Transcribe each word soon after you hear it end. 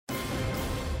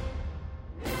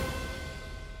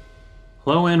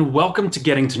Hello and welcome to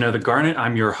Getting to Know the Garnet.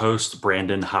 I'm your host,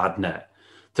 Brandon Hodnett.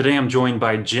 Today I'm joined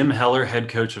by Jim Heller, head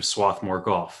coach of Swarthmore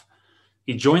Golf.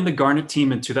 He joined the Garnet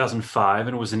team in 2005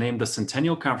 and was named the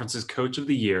Centennial Conference's Coach of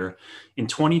the Year in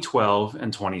 2012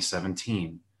 and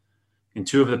 2017. In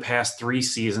two of the past three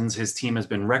seasons, his team has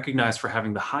been recognized for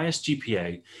having the highest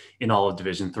GPA in all of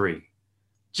Division III.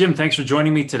 Jim, thanks for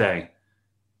joining me today.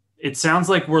 It sounds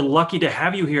like we're lucky to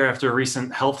have you here after a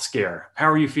recent health scare. How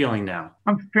are you feeling now?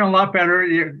 I'm feeling a lot better.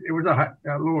 It was a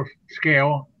little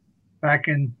scale back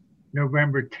in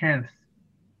November 10th.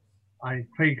 I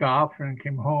played golf and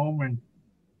came home, and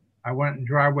I went in the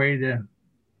driveway to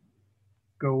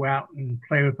go out and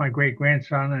play with my great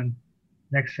grandson. And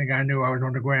next thing I knew, I was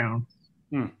on the ground.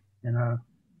 Hmm.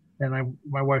 And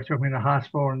my wife took me to the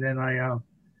hospital, and then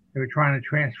they were trying to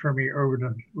transfer me over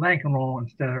to Lankenau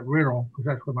instead of Riddle because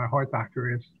that's where my heart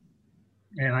doctor is.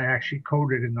 And I actually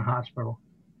coded in the hospital.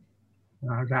 And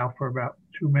I was out for about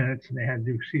 2 minutes, and they had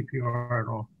to do CPR and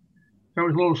all. So it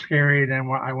was a little scary.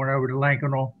 Then I went over to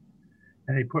Lankenau,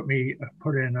 and they put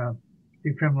in a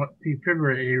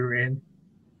defibrillator in,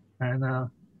 and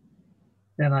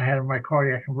then I had my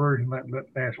cardiac conversion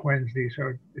last Wednesday.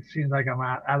 So it seems like I'm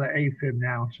out of AFib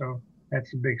now. So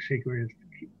that's the big secret, is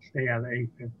to stay out of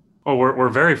AFib. Well, we're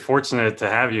very fortunate to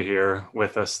have you here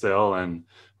with us still, and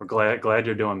we're glad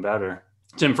you're doing better.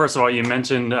 Jim, first of all, you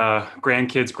mentioned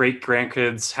grandkids, great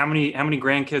grandkids. How many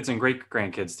grandkids and great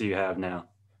grandkids do you have now?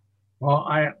 Well,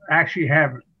 I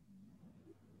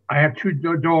have two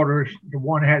daughters. The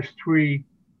one has three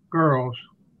girls,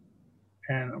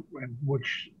 and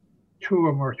which two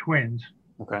of them are twins.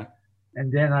 Okay.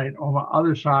 And then on my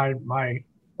other side, my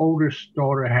oldest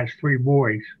daughter has three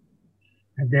boys.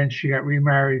 And then she got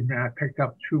remarried, and I picked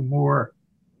up two more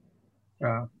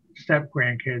step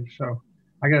grandkids. So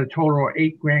I got a total of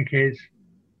eight grandkids.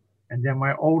 And then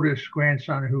my oldest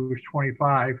grandson, who was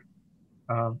 25,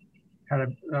 uh,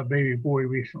 had a baby boy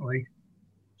recently.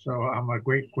 So I'm a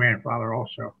great grandfather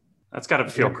also. That's got to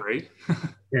feel great.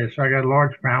 Yeah, so I got a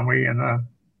large family, and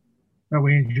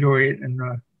we enjoy it, and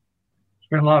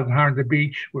spend a lot of time at the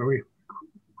beach where we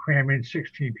cram in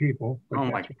 16 people. But Oh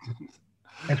my,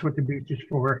 that's what the beach is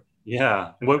for.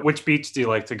 yeah. Which beach do you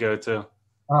like to go to?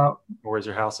 Uh, Where's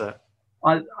your house at?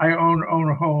 I own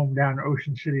a home down in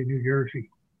Ocean City, New Jersey,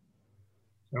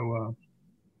 so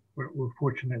we're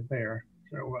fortunate there.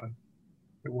 So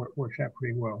it works out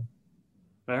pretty well.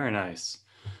 Very nice.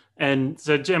 And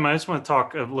so, Jim, I just want to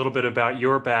talk a little bit about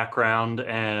your background,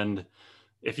 and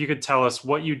if you could tell us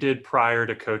what you did prior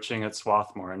to coaching at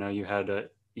Swarthmore. I know you had a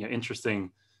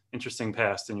interesting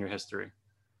past in your history.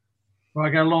 Well, I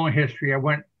got a long history.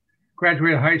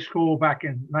 Graduated high school back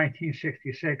in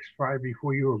 1966, probably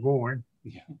before you were born.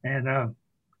 Yeah. And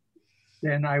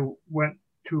then I went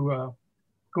to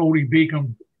Goldie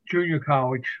Beacom Junior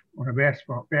College on a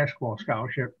basketball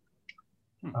scholarship.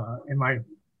 In my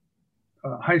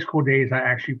high school days, I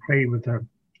actually played with the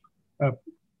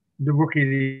rookie of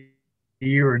the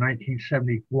year in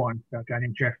 1971, a guy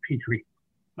named Jeff Petrie.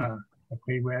 I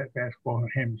played basketball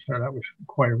with him, so that was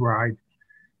quite a ride.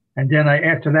 And then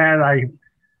after that,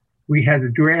 we had the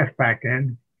draft back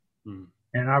then,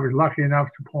 and I was lucky enough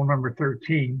to pull number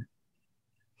 13.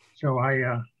 So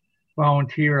I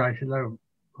volunteered. I said, "Oh,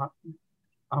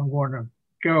 I'm going to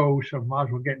go, so might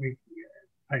as well get me."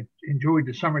 I enjoyed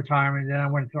the summertime, and then I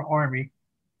went to the Army,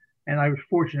 and I was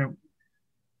fortunate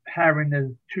having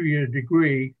the 2-year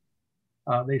degree.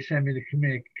 They sent me to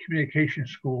communication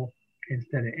school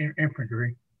instead of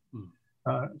infantry.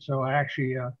 So I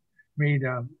actually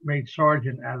made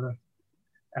sergeant out of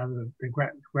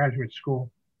the graduate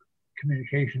school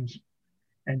communications,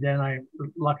 and then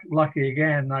lucky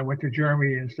again, I went to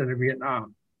Germany instead of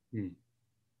Vietnam.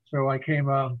 So I came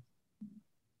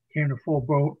to full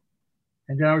boat,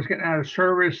 and then I was getting out of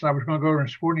service. I was going to go to the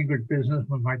sporting goods business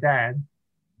with my dad,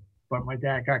 but my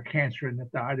dad got cancer and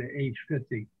died at age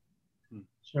 50.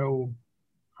 So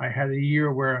I had a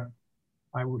year where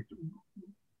I was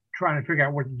trying to figure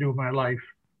out what to do with my life,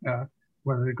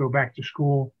 whether to go back to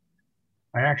school.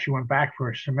 I actually went back for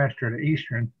a semester at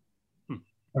Eastern,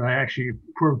 but I actually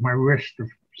broke my wrist the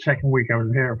second week I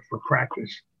was there for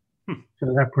practice. So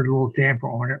that put a little damper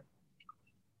on it.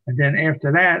 And then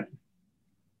after that,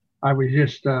 I was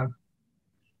just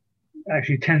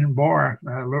actually tending bar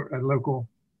at a local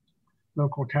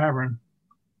tavern,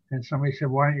 and somebody said,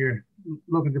 "Why don't you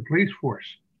look at the police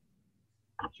force?"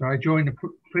 So I joined the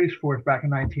police force back in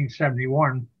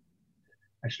 1971.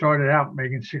 I started out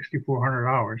making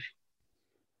 $6,400,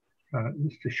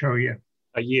 just to show you.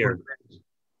 A year.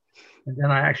 And then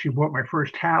I actually bought my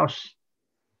first house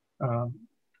uh,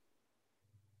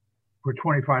 for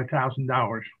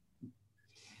 $25,000.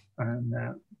 and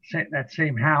that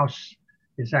same house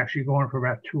is actually going for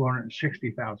about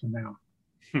 260,000 now.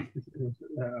 It's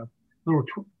a little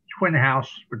twin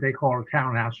house, but they call it a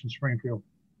townhouse in Springfield.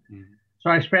 Mm-hmm. So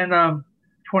I spent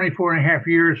 24 and a half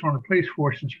years on the police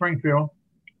force in Springfield.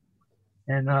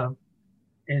 And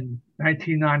in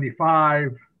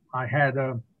 1995, I had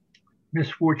a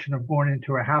misfortune of going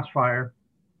into a house fire,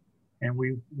 and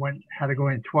we had to go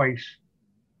in twice.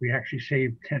 We actually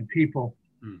saved 10 people,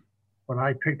 but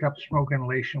I picked up smoke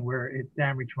inhalation where it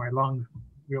damaged my lungs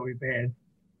really bad.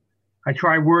 I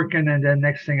tried working, and then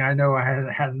next thing I know, I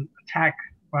had an attack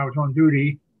when I was on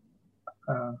duty.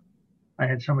 I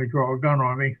had somebody draw a gun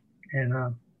on me,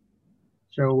 and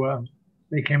so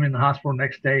they came in the hospital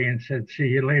next day and said, "See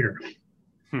you later."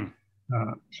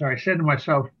 So I said to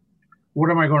myself, "What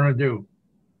am I going to do?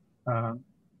 I'm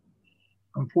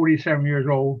 47 years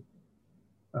old.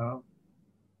 I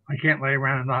can't lay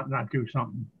around and not do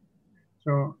something."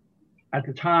 So at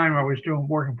the time, I was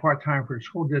working part-time for the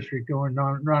school district, doing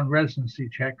non-residency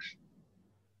checks.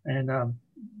 And the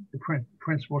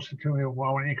principal said to me,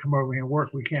 "Well, when you come over here and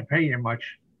work, we can't pay you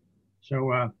much."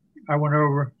 So I went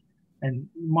over, and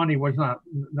money was not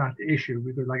the issue,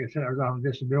 because, like I said, I was on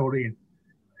disability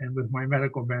and with my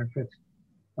medical benefits.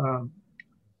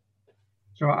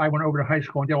 So I went over to high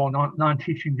school and did all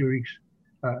non-teaching duties,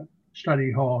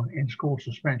 study hall, and school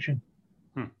suspension.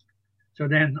 So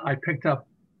then I picked up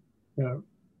the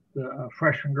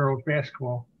freshman girls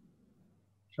basketball.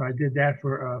 So I did that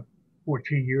for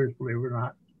 14 years, believe it or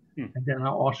not. And then I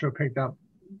also picked up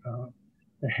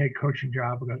the head coaching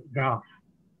job of golf.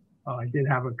 I did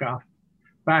have a golf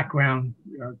background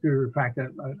due to the fact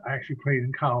that I actually played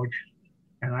in college,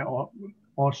 and I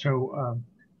also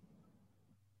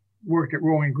worked at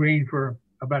Rolling Green for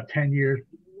about 10 years,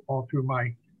 all through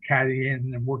my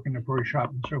caddying and working the pro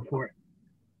shop and so forth.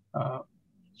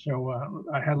 So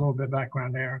I had a little bit of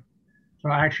background there. So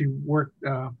I actually worked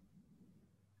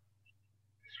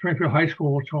Springfield High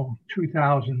School until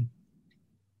 2000.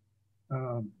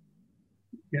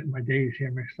 Getting my days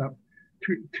here mixed up.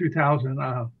 2000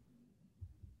 up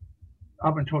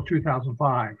until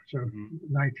 2005. So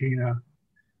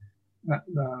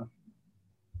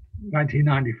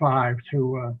 1995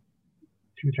 to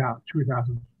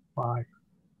 2005.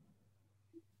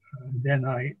 Then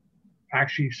I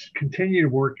actually continued to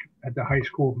work at the high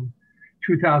school from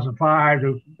 2005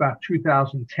 to about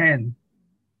 2010,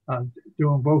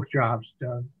 doing both jobs,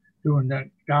 doing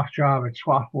the golf job at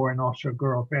Swarthmore and also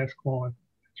girls basketball at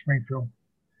Springfield.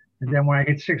 And then when I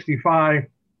hit 65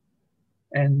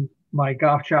 and my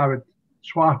golf job at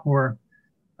Swarthmore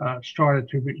started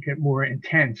to get more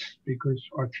intense because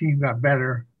our team got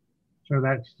better. So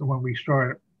that's when we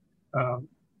started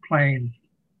playing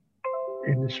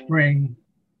in the spring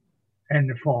and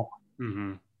the fall.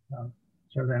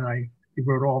 So then I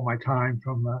devoted all my time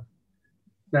from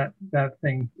that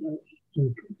thing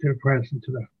to the present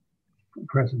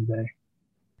day.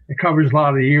 It covers a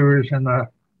lot of years and a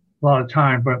lot of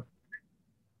time, but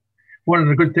one of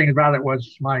the good things about it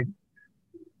was my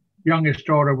youngest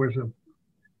daughter was a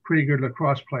pretty good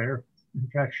lacrosse player. In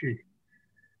fact, she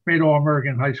made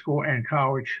All-American high school and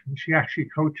college. And she actually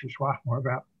coached Swarthmore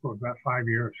for about 5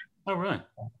 years. Oh, really?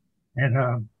 And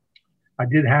I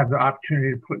did have the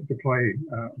opportunity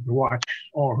to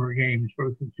watch all her games,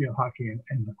 both in field hockey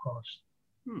and lacrosse,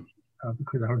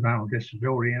 because I was not on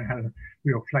disability and had a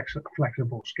real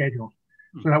flexible schedule.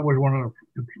 So that was one of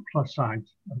the plus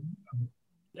sides.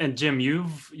 And Jim,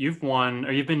 you've won,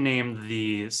 or you've been named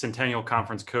the Centennial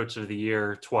Conference Coach of the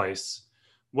Year twice.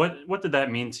 What did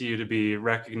that mean to you to be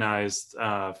recognized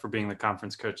for being the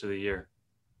Conference Coach of the Year?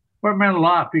 Well, it meant a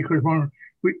lot, because when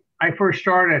I first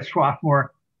started at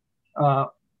Swarthmore,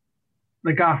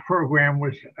 the golf program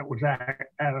was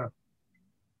at a,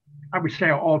 I would say,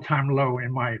 an all-time low, in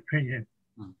my opinion,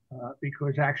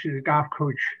 because actually the golf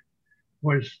coach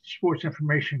was sports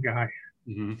information guy.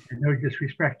 And no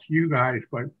disrespect to you guys,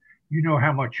 but you know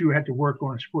how much you had to work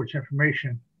on sports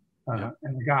information, and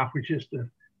the golf was just a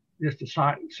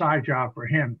side job for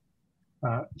him.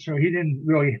 So he didn't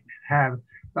really have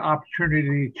the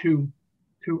opportunity to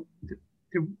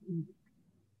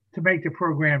make the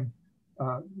program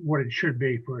what it should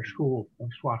be for a school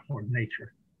of Swarthmore's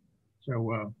nature.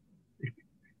 So,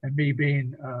 and me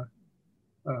being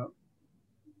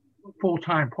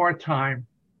full-time, part-time,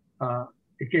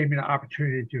 it gave me the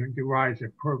opportunity to rise the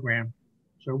program.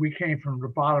 So we came from the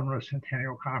bottom of the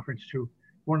Centennial Conference to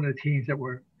one of the teams that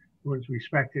was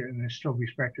respected and is still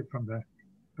respected from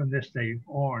this day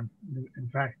on. In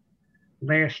fact,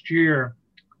 last year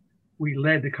we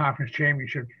led the conference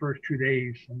championship the first 2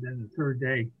 days, and then the third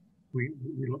day we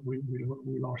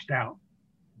lost out.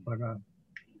 But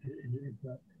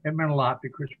it meant a lot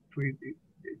because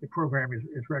the program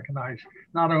is recognized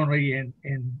not only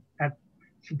at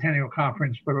Centennial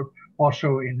Conference, but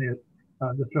also in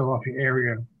the Philadelphia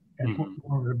area as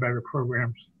one of the better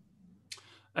programs.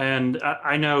 And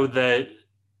I know that,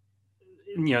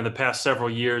 the past several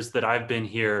years that I've been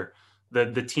here,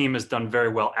 the team has done very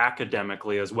well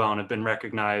academically as well, and have been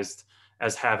recognized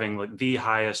as having like the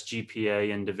highest GPA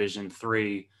in Division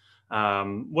III.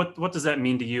 What does that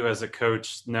mean to you as a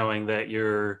coach, knowing that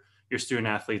your student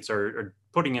athletes are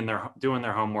doing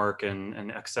their homework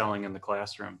and excelling in the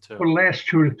classroom too? For the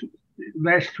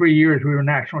last 3 years, we were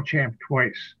national champ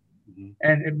twice.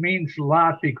 And it means a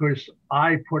lot because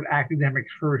I put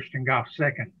academics first and golf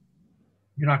second.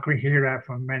 You're not going to hear that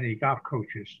from many golf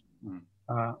coaches.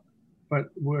 But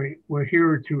we're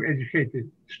here to educate the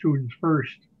students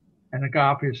first, and the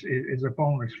golf is a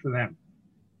bonus for them.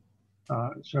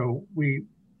 So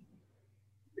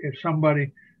if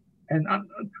somebody, and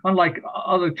unlike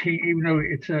other teams, even though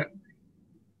it's a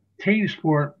team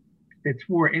sport, it's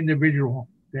more individual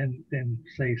than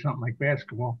say something like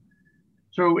basketball.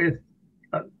 So if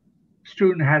a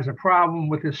student has a problem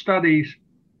with his studies,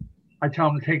 I tell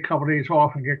them to take a couple of days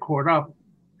off and get caught up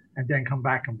and then come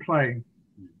back and play.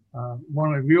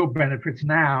 One of the real benefits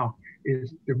now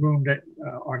is the room that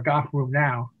our golf room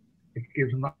now, it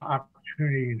gives them the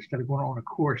opportunity, instead of going on a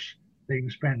course they can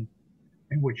spend,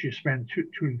 in which you spend 2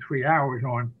 to 3 hours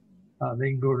on, they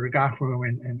can go to the golf room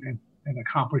and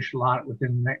accomplish a lot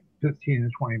within the next 15 to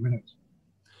 20 minutes.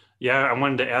 Yeah, I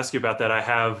wanted to ask you about that. I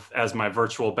have as my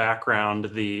virtual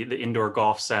background the indoor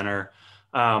golf center.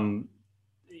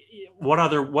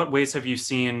 What ways have you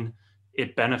seen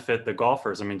it benefit the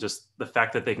golfers? I mean, just the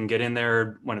fact that they can get in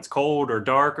there when it's cold or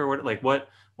dark, or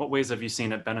what ways have you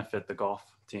seen it benefit the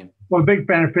golf team? Well, a big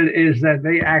benefit is that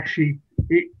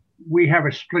we have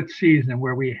a split season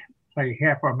where we play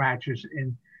half our matches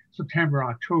in September,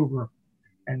 October,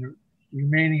 and the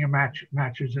remaining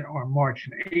matches are March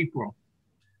and April.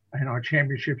 And our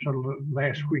championships are the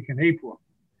last week in April.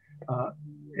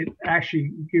 It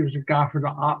actually gives a golfer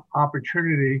the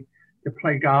opportunity to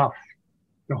play golf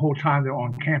the whole time they're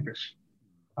on campus.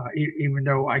 Even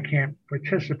though I can't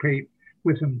participate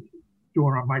with them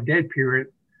during my dead period,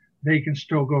 they can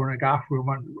still go in a golf room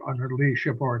under the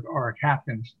leadership or our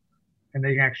captains, and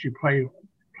they can actually play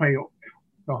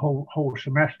the whole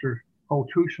semester, whole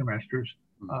 2 semesters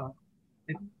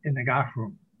in the golf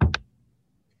room.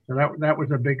 So that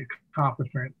was a big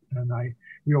accomplishment, and I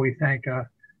really thank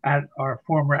our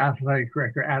former athletic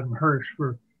director, Adam Hirsch,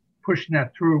 for pushing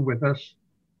that through with us.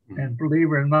 And believe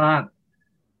it or not,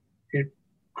 it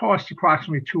cost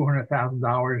approximately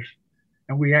 $200,000,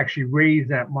 and we actually raised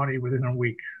that money within a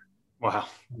week. Wow!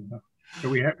 So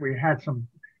we had some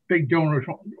big donors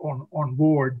on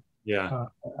board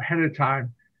ahead of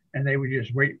time, and they would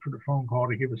just wait for the phone call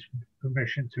to give us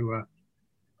permission to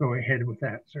go ahead with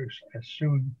that. So as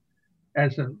soon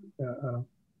as the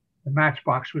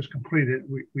matchbox was completed,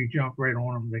 we jumped right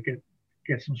on them to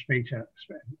get some space at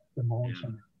the Mullen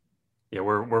Center. Yeah,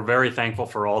 we're very thankful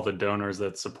for all the donors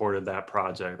that supported that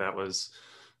project. That was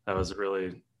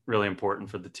really, really important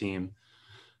for the team.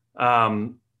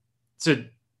 So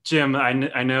Jim,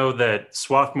 I know that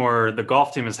Swarthmore, the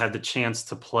golf team, has had the chance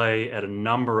to play at a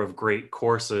number of great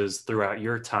courses throughout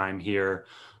your time here.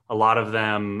 A lot of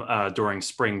them during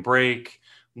spring break.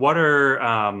 What are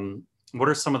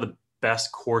some of the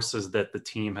best courses that the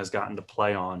team has gotten to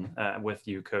play on with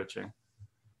you coaching?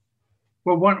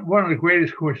 Well, one of the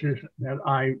greatest courses that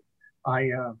I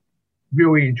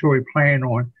really enjoy playing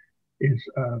on is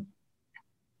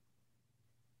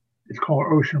it's called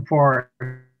Ocean Forest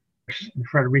in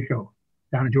Frederico,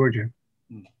 down in Georgia.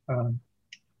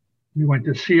 We went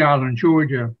to Sea Island,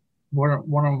 Georgia. We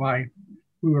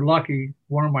were lucky.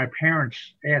 One of my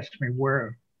parents asked me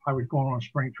where I was going on a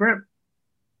spring trip,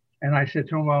 and I said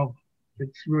to him, "Well,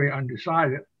 it's really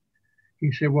undecided."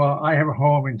 He said, "Well, I have a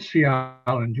home in Sea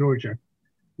Island, Georgia."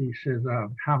 He says,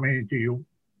 "How many do you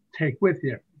take with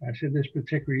you?" I said, "This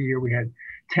particular year we had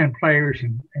 10 players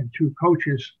and 2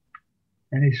 coaches."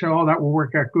 And he said, "Oh, that will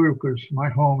work out good because my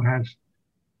home has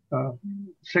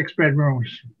 6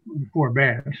 bedrooms and 4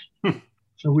 baths."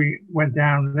 So we went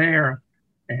down there,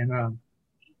 and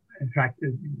in fact,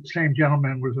 the same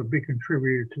gentleman was a big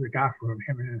contributor to the golf room,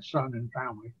 him and his son and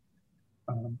family.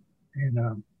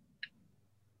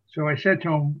 So I said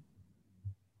to him,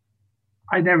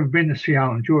 "I'd never been to Sea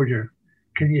Island, Georgia.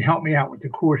 Can you help me out with the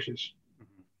courses?"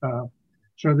 So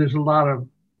they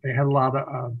had a lot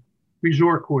of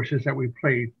resort courses that we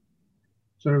played.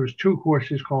 So there was 2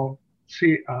 courses called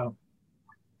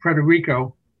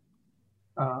Frederico,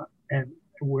 and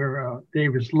where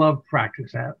Davis Love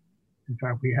practiced at. In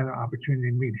fact, we had an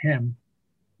opportunity to meet him.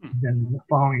 Then the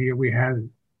following year, we had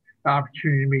the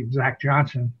opportunity to meet Zach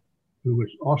Johnson, who was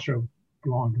also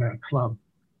belonged to that club.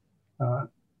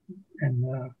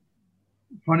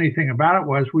 Funny thing about it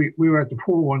was we were at the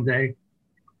pool one day,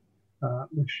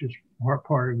 which is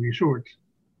part of resorts,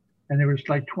 and there was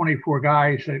like 24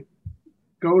 guys that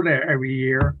go there every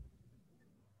year,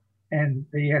 and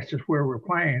they asked us where we're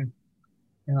playing,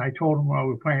 and I told them, well,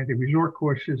 we're playing at the resort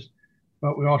courses,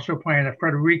 but we're also playing at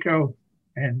Frederico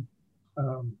and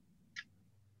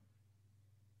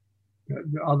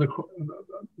the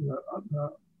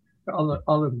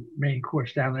other main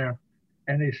course down there.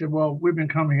 And they said, well, we've been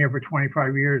coming here for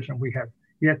 25 years and we have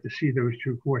yet to see those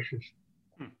two courses.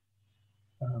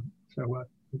 So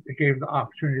it gave the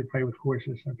opportunity to play with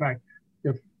courses. In fact,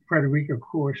 the Frederico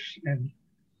course and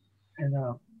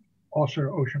also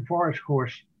Ocean Forest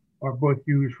course are both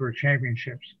used for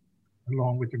championships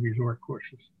along with the resort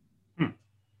courses.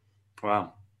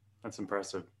 Wow, that's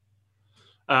impressive.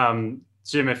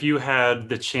 Jim, if you had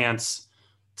the chance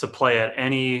to play at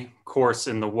any course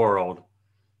in the world,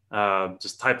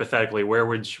 just hypothetically, where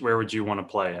would you want to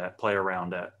play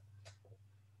around at?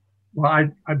 Well,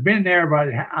 I've been there, but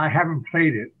I haven't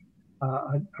played it.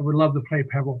 I would love to play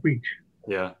Pebble Beach.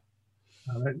 Yeah,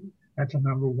 that's a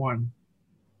number one.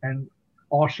 And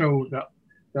also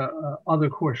the other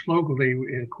course locally,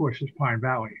 of course, is Pine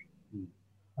Valley.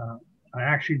 I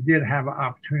actually did have an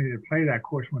opportunity to play that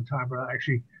course one time, but I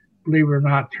actually, believe it or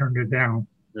not, turned it down.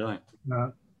 Really?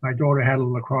 My daughter had a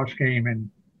lacrosse game, and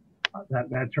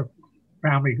that took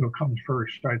family who comes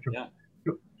first. So I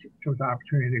took the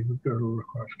opportunity to go to a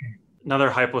lacrosse game. Another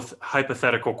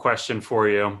hypothetical question for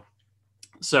you.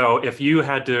 So if you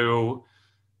had to,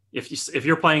 if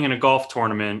you're playing in a golf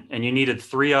tournament and you needed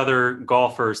 3 other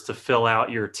golfers to fill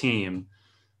out your team,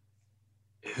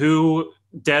 who,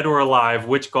 dead or alive,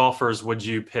 which golfers would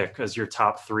you pick as your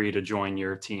top 3 to join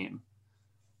your team?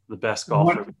 The best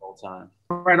golfer of all time.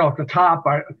 Right off the top,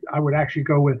 I would actually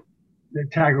go with the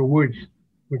Tiger Woods,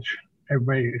 which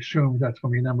everybody assumes that's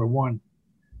going to be number 1.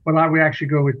 But I would actually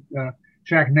go with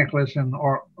Jack Nicklaus and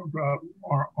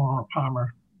Arnold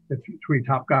Palmer, the 3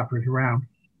 top golfers around.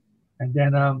 And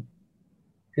then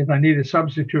if I need a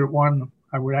substitute at one,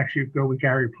 I would actually go with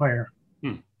Gary Player,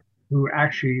 who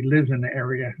actually lives in the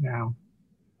area now.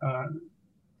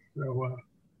 So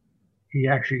he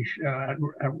actually, at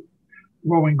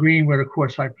Rolling Green, where the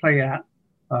course I play at,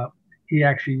 he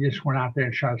actually just went out there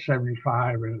and shot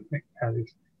 75, and I think at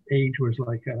his age was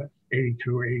like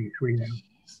 82 or 83 now.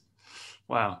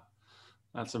 Wow,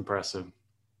 that's impressive.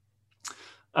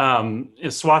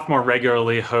 Swarthmore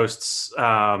regularly hosts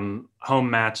home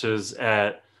matches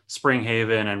at Spring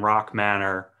Haven and Rock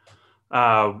Manor.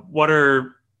 What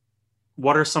are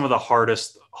some of the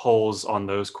hardest holes on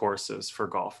those courses for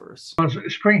golfers? Well,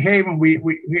 Spring Haven, we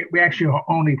actually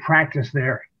only practice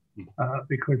there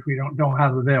because we don't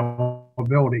have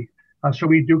availability. So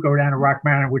we do go down to Rock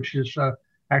Manor, which is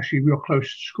actually real close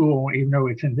to school, even though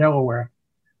it's in Delaware.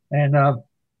 And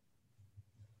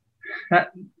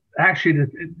actually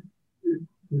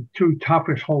the 2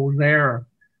 toughest holes there,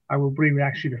 I would believe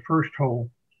actually the first hole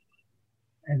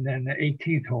and then the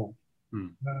 18th hole.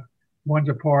 One's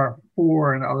a par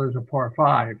 4 and the other's a par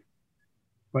 5.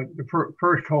 But the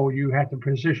first hole, you have to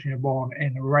position your ball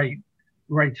in the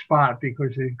right spot,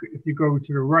 because if you go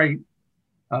to the right,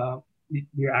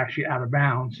 you're actually out of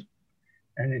bounds.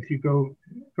 And if you go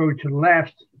to the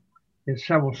left, there's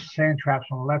several sand traps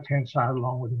on the left-hand side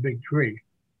along with a big tree.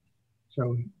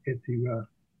 So if you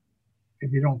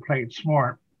don't play it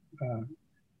smart,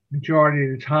 majority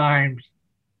of the times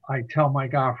I tell my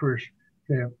golfers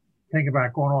to think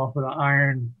about going off with an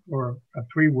iron or a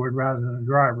 3-wood rather than a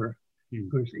driver,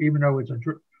 because even though it's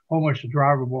almost a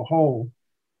drivable hole,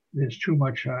 there's too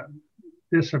much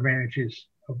disadvantages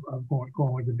of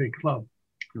going with the big club.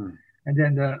 And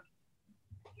then the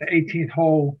 18th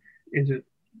hole is a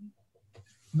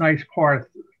nice par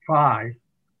 5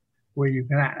 where you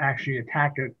can actually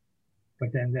attack it,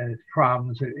 but then there's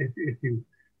problems if you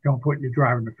don't put your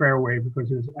driver in the fairway,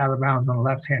 because it's out of bounds on the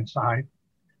left-hand side,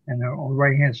 and on the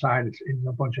right-hand side it's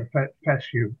a bunch of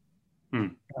fescue.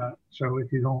 So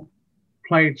if you don't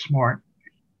play it smart,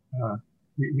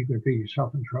 you could be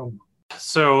yourself in trouble.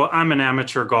 So I'm an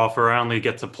amateur golfer. I only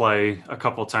get to play a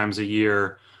couple times a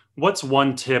year. What's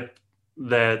one tip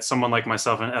that someone like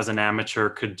myself as an amateur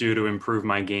could do to improve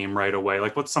my game right away?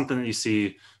 Like, what's something that you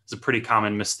see is a pretty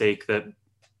common mistake that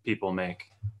people make?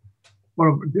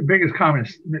 Well, the biggest common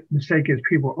mistake is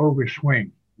people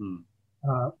overswing.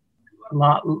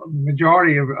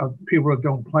 Majority of people that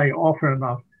don't play often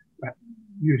enough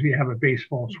usually have a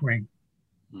baseball swing,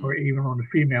 or even on the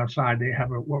female side, they have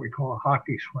what we call a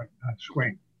hockey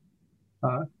swing.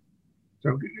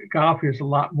 So golf is a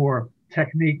lot more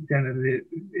technique than it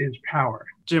is power.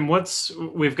 Jim,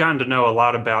 we've gotten to know a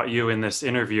lot about you in this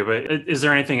interview, but is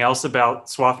there anything else about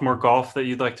Swarthmore Golf that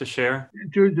you'd like to share?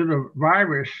 Due to the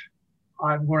virus,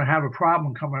 I'm going to have a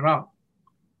problem coming up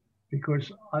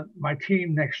because my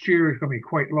team next year is going to be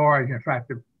quite large. In fact,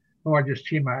 the largest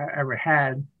team I ever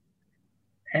had.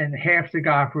 And half the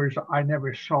golfers I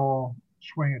never saw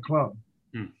swing a club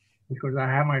because I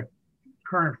have my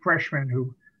current freshman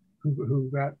who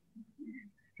got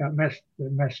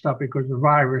messed up because of the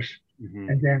virus.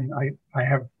 And then I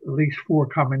have at least 4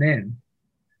 coming in.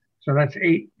 So that's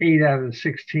eight out of the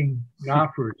 16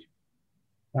 golfers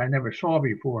I never saw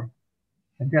before.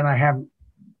 And then I have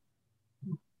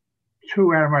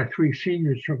 2 out of my 3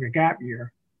 seniors took a gap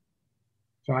year.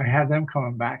 So I have them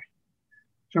coming back.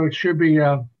 So it should be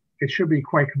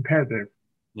quite competitive.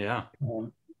 Yeah.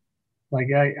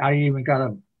 Like I even got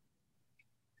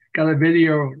a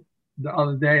video the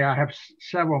other day. I have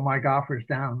several of my golfers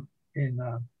down in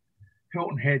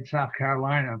Hilton Head, South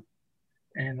Carolina,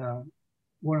 and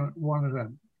one of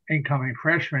the incoming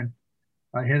freshmen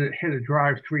hit a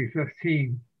drive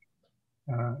 315.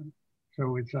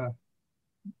 So it's a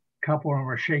couple of them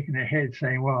are shaking their heads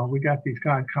saying, well, we got these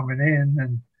guys coming in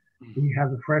and we have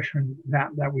the freshmen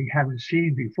that we haven't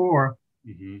seen before.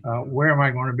 Where am I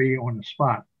going to be on the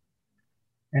spot?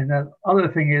 And the other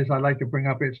thing is I'd like to bring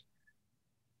up is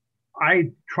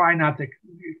I try not to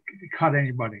cut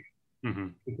anybody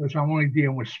because I'm only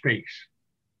dealing with space.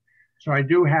 So I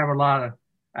do have a lot of,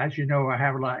 as you know, I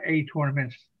have a lot of A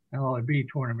tournaments and a lot of B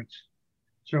tournaments.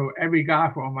 So every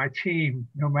golfer on my team,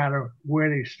 no matter where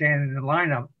they stand in the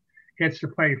lineup, gets to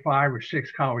play 5 or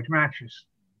 6 college matches.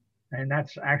 And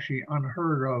that's actually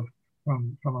unheard of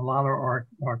from a lot of our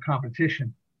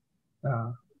competition.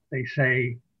 They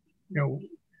say, you know,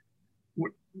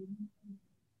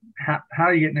 how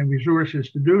are you getting the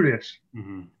resources to do this?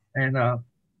 And I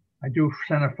do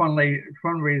send a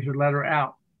fundraiser letter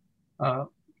out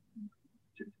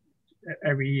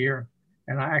every year,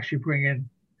 and I actually bring in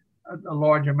a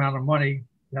large amount of money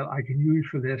that I can use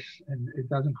for this, and it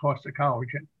doesn't cost the college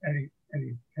any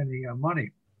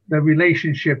money. The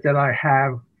relationship that I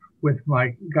have with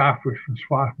my golfers from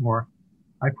Swarthmore,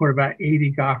 I put about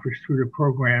 80 golfers through the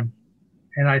program,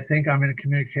 and I think I'm in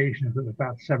communications with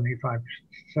about 75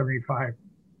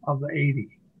 of the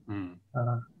 80.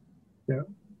 The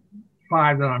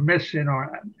 5 that I'm missing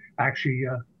are actually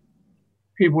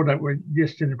people that were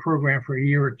just in the program for a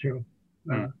year or 2.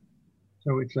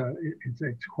 So it's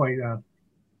quite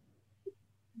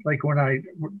like when I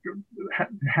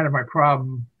had my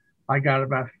problem, I got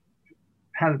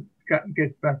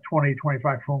get about 20,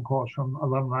 25 phone calls from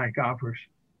alumni golfers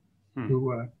who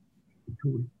were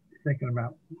thinking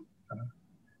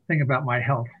about my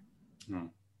health.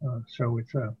 So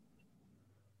it's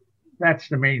that's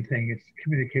the main thing. It's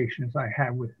communications I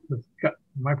have with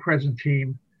my present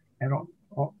team and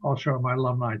also my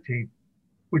alumni team,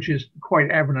 which is quite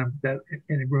evident that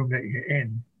in the room that you're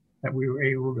in, that we were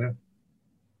able to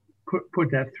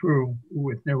put that through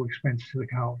with no expense to the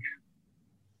college.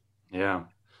 Yeah,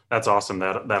 that's awesome.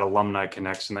 That alumni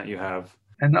connection that you have.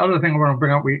 And the other thing I want to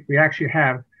bring up, we actually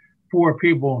have 4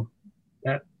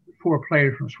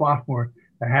 players from Swarthmore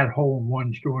that had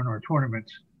hole-in-ones during our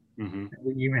tournaments.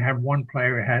 We even have one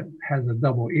player has a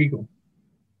double eagle.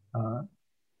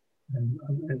 And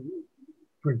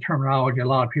for terminology, a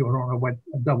lot of people don't know what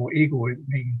a double eagle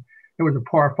means. It was a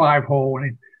par 5 hole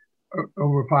and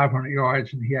over 500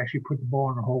 yards, and he actually put the ball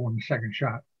in the hole in the second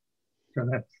shot. So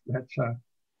that's a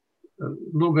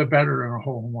little bit better than a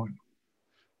hole-in-one.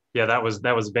 Yeah, that was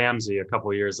Vamsey a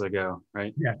couple of years ago,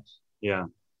 right? Yes. Yeah.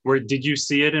 Did you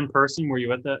see it in person? Were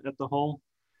you at the hole?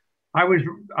 I was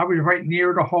right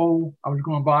near the hole. I was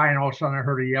going by, and all of a sudden I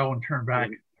heard a yell and turned back,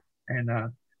 and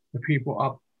the people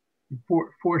up,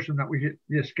 fortunate that we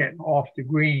just getting off the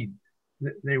green,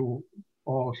 they were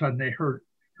all of a sudden they heard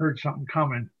something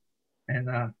coming,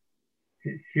 and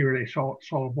here they saw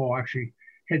the ball actually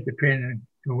hit the pin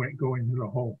and go into the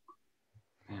hole.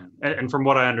 And from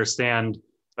what I understand,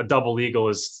 a double eagle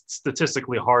is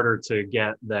statistically harder to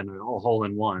get than a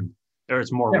hole-in-one.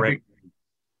 There's more rate.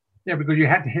 Yeah, because you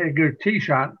have to hit a good tee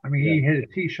shot. I mean, he hit a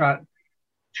tee shot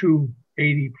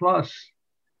 280 plus,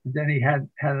 and then he had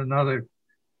another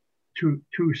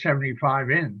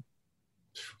 275 in.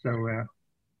 So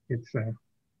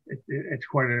it's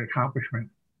quite an accomplishment.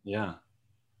 Yeah,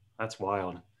 that's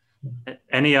wild.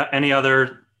 Any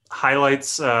other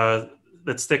highlights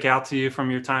that stick out to you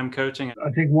from your time coaching? I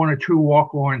think 1 or 2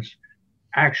 walk-ons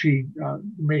actually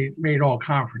made all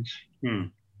conference,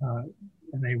 and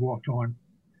they walked on.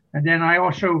 And then I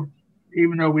also,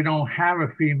 even though we don't have a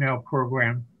female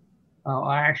program,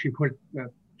 I actually put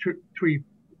three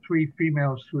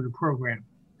females through the program,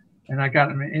 and I got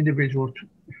them in individual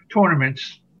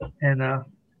tournaments. And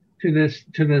to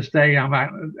this day, I'm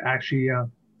actually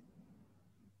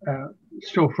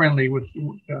still friendly with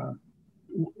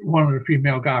one of the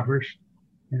female golfers.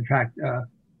 In fact,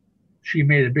 she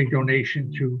made a big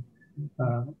donation to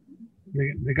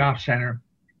the golf center.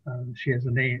 She has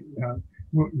a name,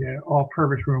 the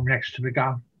all-purpose room next to the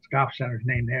golf center is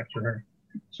named after her.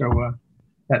 So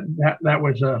that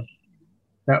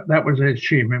was an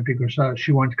achievement, because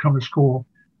she wanted to come to school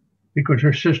because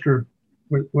her sister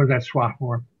was at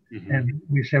Swarthmore, and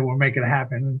we said we'll make it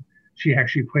happen. And she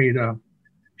actually played.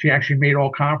 She actually made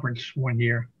all conference one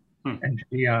year, and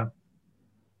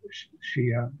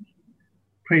she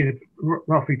played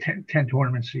roughly 10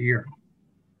 tournaments a year.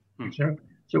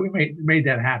 So we made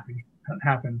that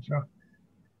happen. So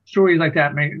stories like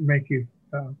that make you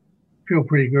feel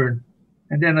pretty good.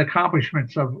 And then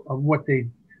accomplishments of what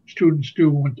students do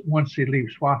once they leave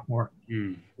Swarthmore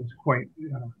is quite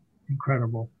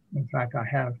incredible. In fact, I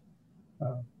have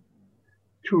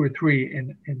 2 or 3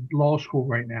 in law school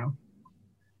right now,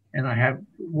 and I have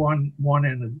one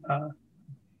in the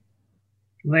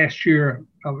last year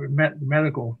of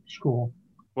medical school.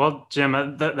 Well,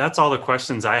 Jim, that's all the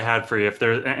questions I had for you. If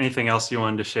there's anything else you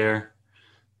wanted to share,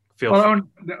 feel free.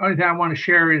 The only thing I want to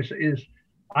share is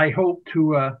I hope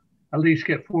to at least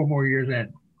get 4 more years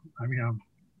in. I mean,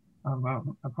 I'm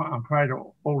probably the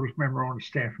oldest member on the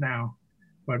staff now,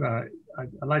 but I'd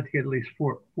like to get at least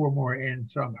four more in.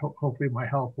 So hopefully my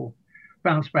health will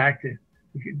bounce back to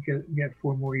get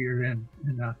 4 more years in.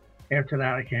 And after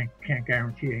that, I can't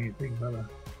guarantee anything, but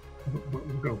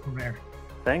we'll go from there.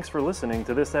 Thanks for listening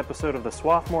to this episode of the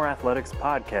Swarthmore Athletics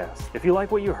Podcast. If you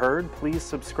like what you heard, please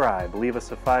subscribe, leave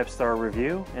us a 5-star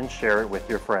review, and share it with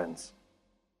your friends.